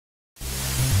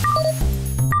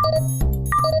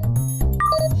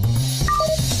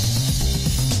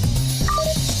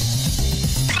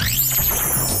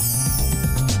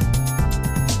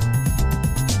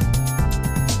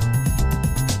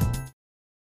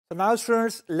So now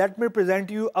students, let me present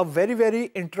you a very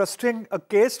interesting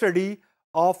case study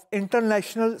of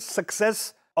international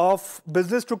success of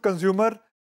business to consumer,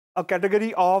 a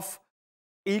category of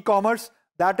e-commerce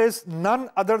that is none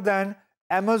other than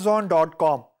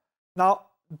Amazon.com. Now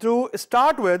to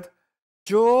start with,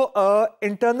 जो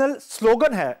internal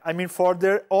slogan है, I mean for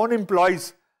their own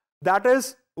employees, that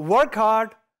is work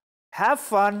hard, have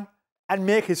fun and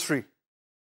make history.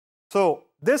 So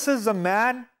this is the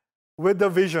man with the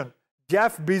vision,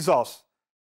 Jeff Bezos.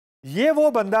 ये वो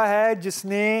बंदा है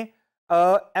जिसने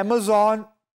Amazon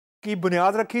की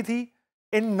बुनियाद रखी थी.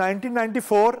 In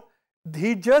 1994,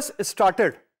 he just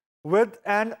started with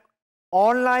an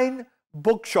online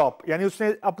book shop. यानी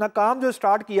उसने अपना काम जो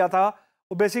स्टार्ट किया था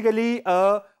वो बेसिकली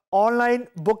ऑनलाइन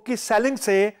बुक की सेलिंग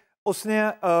से उसने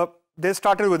they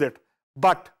started with it.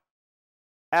 But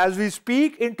as we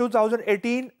speak in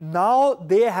 2018, now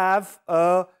they have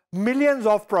millions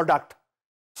of product.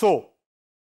 So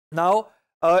now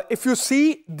if you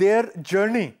see their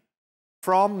journey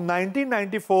from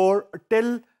 1994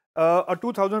 till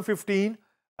 2015,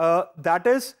 that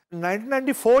is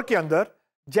 1994 के अंदर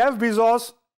Jeff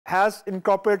Bezos has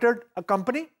incorporated a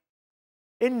company.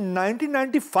 In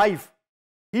 1995,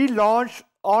 he launched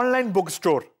online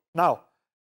bookstore. Now,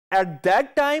 at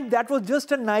that time, that was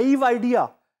just a naive idea.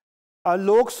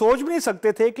 लोग सोच भी नहीं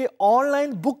सकते थे कि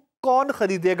online book कौन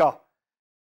खरीदेगा.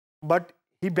 But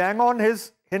he bang on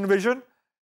his vision.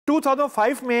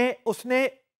 2005 में उसने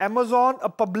Amazon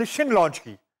पब्लिशिंग लॉन्च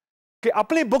की कि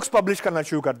अपनी बुक्स पब्लिश करना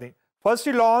शुरू कर दी. फर्स्ट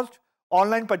ही लॉन्च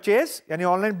ऑनलाइन परचेज, यानी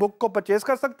ऑनलाइन बुक को परचेज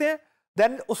कर सकते हैं.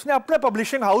 देन उसने अपना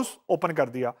पब्लिशिंग हाउस ओपन कर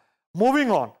दिया.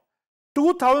 Moving on,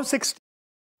 2016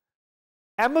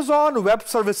 Amazon Web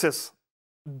Services,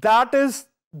 that is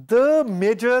the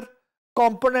major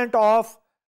component of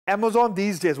Amazon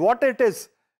these days. What it is,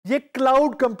 ये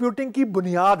क्लाउड कंप्यूटिंग की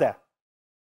बुनियाद है.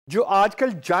 जो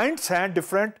आजकल जाइंट्स हैं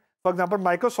डिफरेंट, फॉर एग्जांपल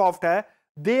माइक्रोसॉफ्ट है,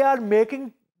 they are making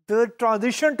the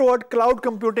transition toward cloud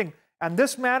computing, and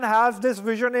this man has this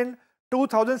vision in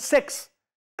 2006.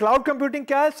 Cloud computing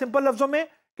क्या है? सिंपल लफ्जों में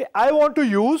कि I want to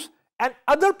use an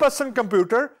other person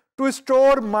computer to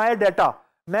store my data.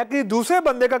 मैं किसी दूसरे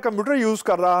बंदे का कंप्यूटर यूज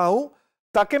कर रहा हूं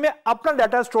ताकि मैं अपना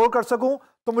डाटा स्टोर कर सकूं.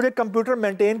 तो मुझे कंप्यूटर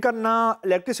मेंटेन करना,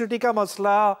 इलेक्ट्रिसिटी का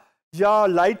मसला या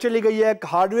लाइट चली गई है,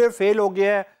 हार्डवेयर फेल हो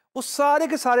गया है, उस सारे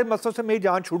के सारे मसलों से मेरी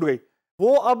जान छूट गई.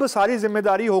 वो अब सारी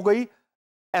जिम्मेदारी हो गई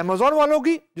Amazon वालों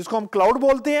की, जिसको हम क्लाउड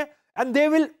बोलते हैं, and they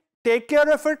will take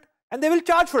care of it and they will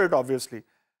charge for it obviously.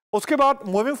 उसके बाद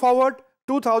मूविंग फॉरवर्ड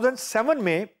 2007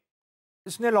 में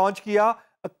इसने लॉन्च किया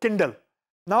Kindle.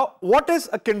 Now what is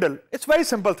a Kindle? It's very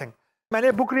simple thing.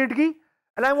 मैंने बुक रीड की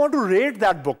and I want to rate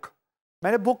that book.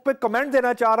 मैंने book पे comment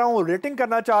देना चाह रहा हूं, रेटिंग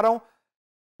करना चाह रहा हूं.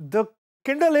 The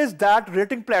Kindle is that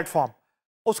rating platform.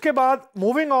 उसके बाद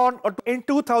moving on, in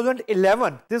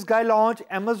 2011 this guy launch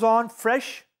Amazon Fresh.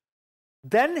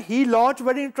 Then he launched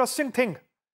very interesting thing,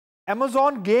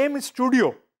 Amazon Game Studio.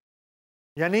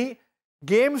 यानी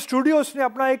गेम स्टूडियो उसने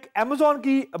अपना एक Amazon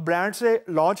की ब्रांड से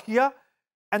लॉन्च किया.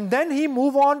 And then he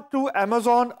move on to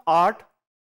Amazon Art.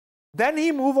 Then he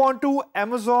move on to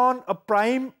Amazon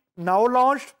Prime now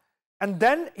launched. And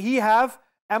then he have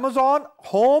Amazon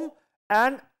Home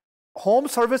and Home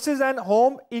Services and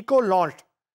Home Eco launched.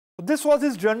 This was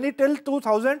his journey till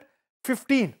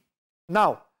 2015. Now,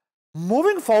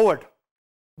 moving forward,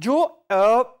 जो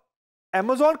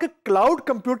Amazon के cloud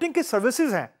computing के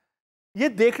services हैं, ये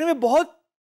देखने में बहुत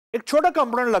एक छोटा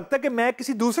कंपोनेंट लगता है कि मैं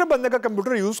किसी दूसरे बंदे का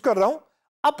कंप्यूटर यूज कर रहा हूं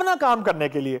अपना काम करने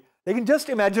के लिए. लेकिन जस्ट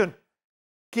इमेजिन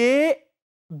कि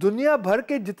दुनिया भर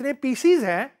के जितने पीसीज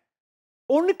हैं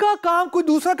उनका काम कोई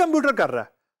दूसरा कंप्यूटर कर रहा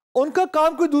है, उनका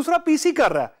काम कोई दूसरा पीसी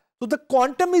कर रहा है. तो the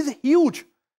quantum is huge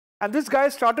and this guy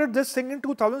started this thing in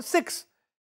 2006.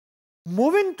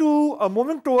 Moving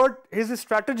toward his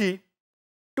strategy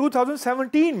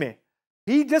 2017 में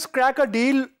he just cracked a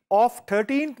deal of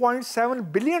 $13.7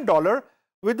 billion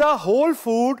with a whole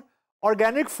food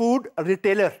organic food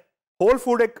retailer. Whole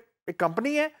food एक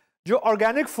company है जो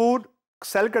organic food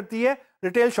cell करती है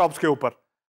retail shops के ऊपर.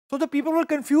 So the people were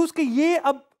confused कि ये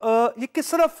अब ये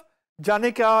किस तरफ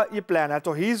जाने का ये प्लान है.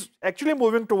 तो he is actually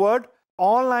moving toward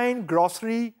online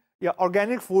grocery या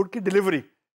ऑर्गेनिक फूड की डिलीवरी,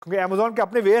 क्योंकि Amazon के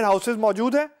अपने वेयर हाउसेज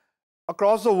मौजूद हैं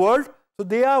across the world. So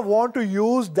they want to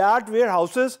use that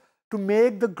warehouses to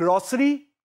make the grocery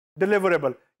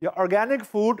deliverable, your organic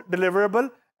food deliverable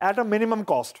at a minimum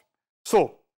cost. So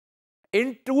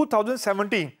in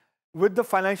 2017, with the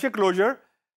financial closure,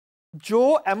 जो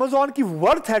Amazon की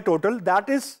worth है total, that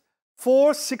is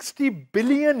 460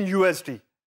 billion USD.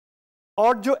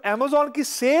 और जो Amazon की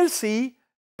sales थी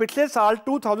पिछले साल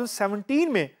 2017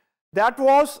 में, that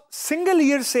was single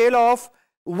year sale of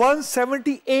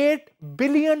 $178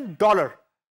 billion.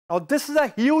 Now this is a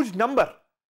huge number.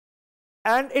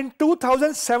 And in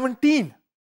 2017,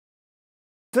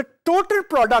 the total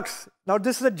products, now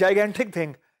this is a gigantic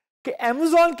thing, कि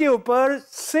Amazon के ऊपर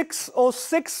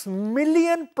 606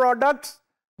 मिलियन प्रोडक्ट्स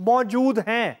मौजूद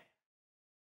हैं.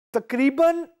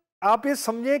 तकरीबन आप ये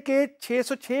समझे कि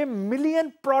 606 million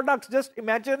products. Just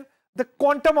imagine the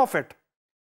quantum of it.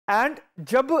 And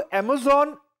जब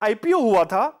Amazon IPO हुआ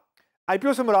था,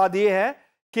 IPO से मुराद ये है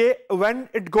कि व्हेन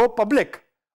इट गो पब्लिक,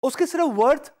 उसकी सिर्फ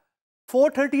वर्थ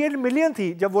 438 मिलियन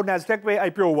थी जब वो नैस्डैक पे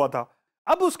IPO हुआ था.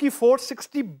 अब उसकी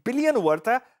 460 बिलियन वर्थ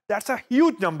है. That's a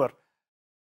huge number.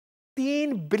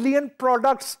 3 billion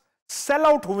products sell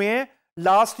out हुए हैं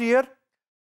last year.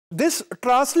 This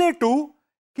translate to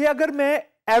कि अगर मैं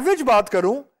एवरेज बात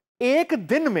करूं, एक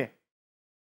दिन में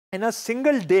इन अ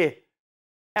सिंगल डे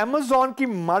Amazon की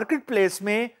मार्केट प्लेस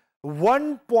में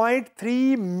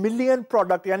 1.3 मिलियन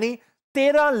प्रोडक्ट, यानी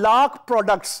 13 lakh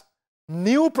products,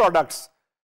 new products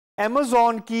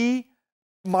Amazon की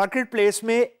मार्केट प्लेस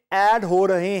में ऐड हो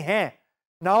रहे हैं.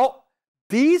 Now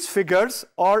these figures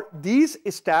or these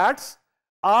stats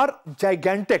are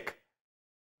gigantic.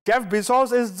 Jeff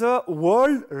Bezos is the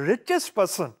world richest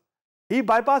person. He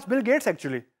bypassed Bill Gates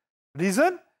actually.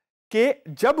 Reason कि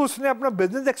जब उसने अपना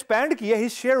बिजनेस एक्सपैंड किया,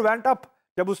 his share went up.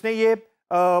 जब उसने ये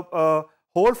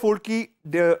होल फूड की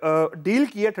डील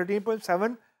की है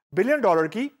 $13.7 बिलियन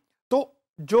की, तो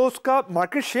जो उसका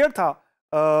मार्केट शेयर था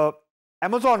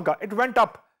Amazon का, इट वेंट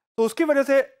अप. तो उसकी वजह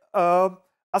से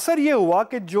असर ये हुआ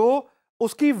कि जो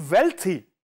उसकी वेल्थ थी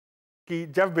कि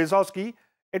जेफ बेजोस की,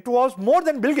 it was more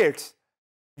than Bill Gates.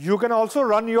 You can also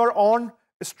run your on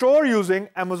store using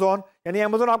Amazon. यानी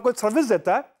Amazon आपको एक सर्विस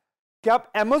देता है कि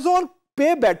आप Amazon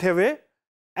पे बैठे हुए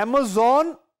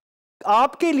Amazon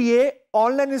आपके लिए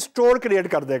ऑनलाइन स्टोर क्रिएट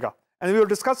कर देगा. And we will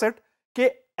discuss it कि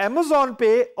Amazon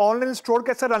पे ऑनलाइन स्टोर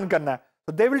कैसे रन करना है.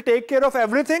 तो they will take care of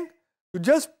everything. You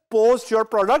just post your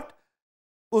product,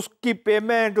 उसकी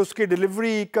पेमेंट, उसकी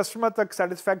डिलीवरी, कस्टमर तक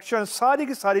सेटिस्फैक्शन, सारी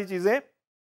की सारी चीजें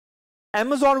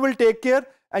Amazon will take care,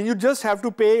 and you just have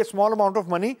to pay a small amount of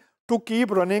money to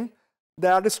keep running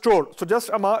that store. So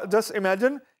just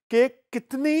imagine कि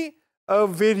कितनी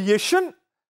variation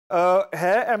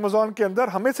है Amazon के अंदर.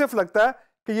 हमें सिर्फ लगता है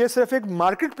कि ये सिर्फ एक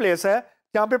मार्केट प्लेस है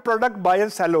जहाँ पे प्रोडक्ट बाय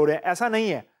एंड सेल हो रहे हैं. ऐसा नहीं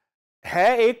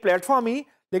है एक प्लेटफॉर्म ही,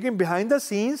 लेकिन बिहाइंड द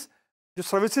सीन्स जो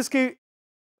सर्विसेज की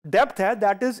डेप्थ है,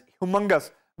 that is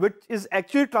humongous, which is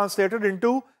actually translated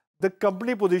into the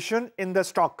company position in the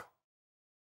stock.